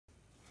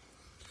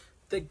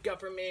The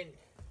government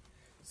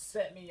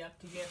set me up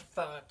to get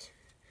fucked,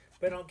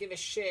 but I don't give a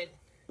shit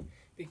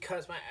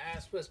because my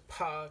ass was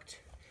pucked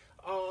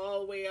all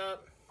the way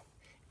up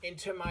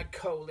into my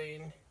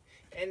colon.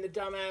 And the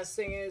dumbass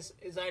thing is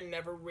I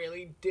never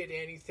really did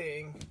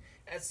anything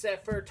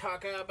except for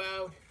talking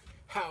about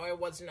how I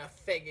wasn't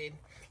a faggot,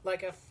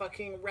 like a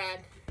fucking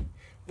rat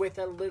with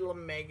a little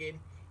maggot,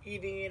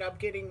 eating it up,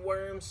 getting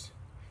worms.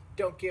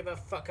 Don't give a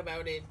fuck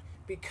about it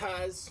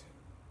because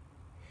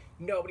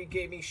nobody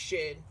gave me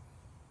shit.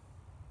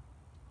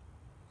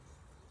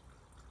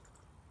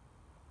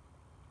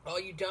 All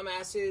you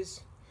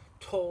dumbasses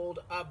told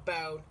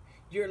about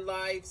your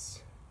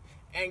lives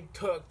and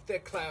took the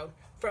clout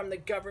from the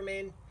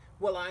government.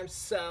 Well, I'm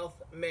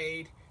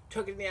self-made.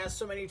 Took it in the ass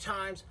so many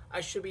times,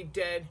 I should be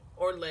dead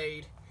or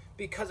laid.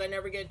 Because I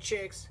never get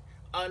chicks,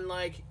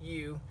 unlike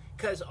you.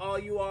 Because all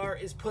you are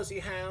is pussy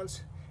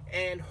hounds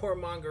and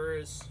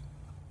whoremongers.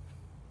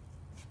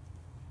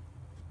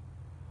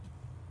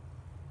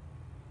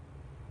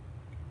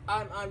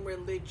 I'm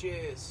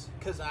unreligious,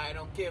 because I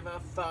don't give a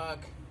fuck.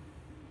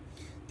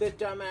 The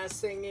dumbass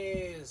thing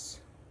is,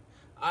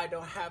 I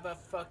don't have a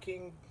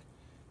fucking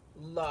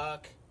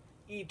luck.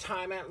 Eat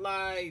time at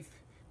life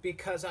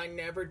because I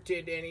never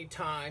did any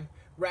time.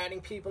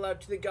 Ratting people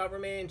out to the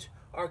government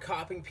or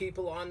copying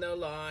people on the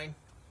line.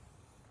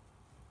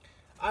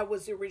 I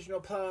was the original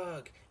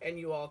pug and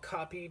you all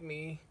copied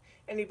me.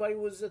 Anybody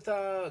was a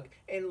thug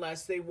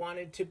unless they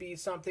wanted to be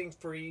something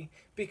free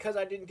because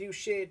I didn't do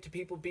shit to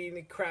people beating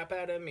the crap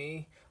out of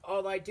me.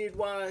 All I did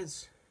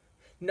was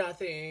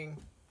nothing.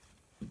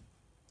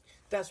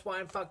 That's why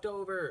I'm fucked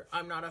over.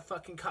 I'm not a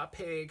fucking cop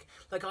pig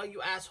like all you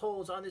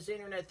assholes on this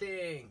internet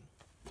thing.